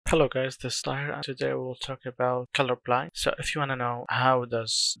Hello guys, this is Tahir and today we'll talk about colorblind. So if you want to know how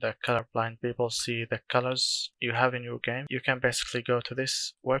does the colorblind people see the colors you have in your game, you can basically go to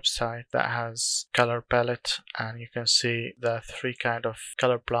this website that has color palette and you can see the three kind of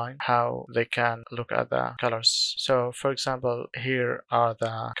colorblind, how they can look at the colors. So for example, here are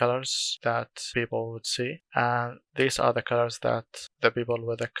the colors that people would see, and these are the colors that the people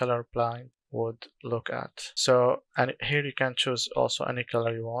with a colorblind would look at. So, and here you can choose also any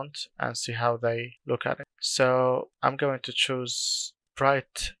color you want and see how they look at it. So I'm going to choose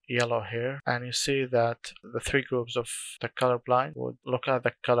bright yellow here, and you see that the three groups of the colorblind would look at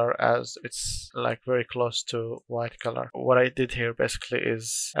the color as it's like very close to white color. What I did here basically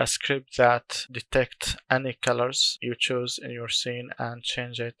is a script that detects any colors you choose in your scene and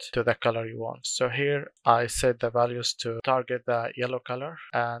change it to the color you want. So here I set the values to target the yellow color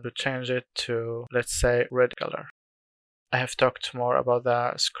and to change it to, let's say, red color. I have talked more about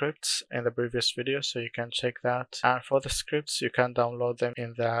the scripts in the previous video, so you can check that. And for the scripts, you can download them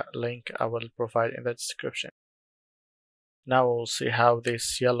in the link I will provide in the description. Now we'll see how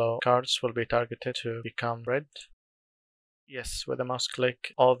these yellow cards will be targeted to become red. Yes, with a mouse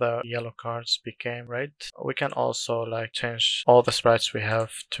click, all the yellow cards became red. We can also change all the sprites we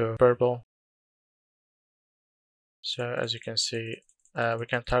have to purple. So as you can see, we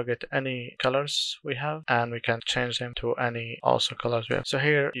can target any colors we have and we can change them to any also colors we have. So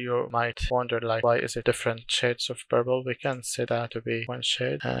here you might wonder why is it different shades of purple? We can set that to be one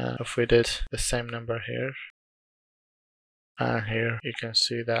shade. If we did the same number here and here, you can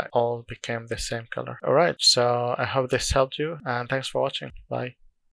see that all became the same color. Alright, so I hope this helped you and thanks for watching. Bye.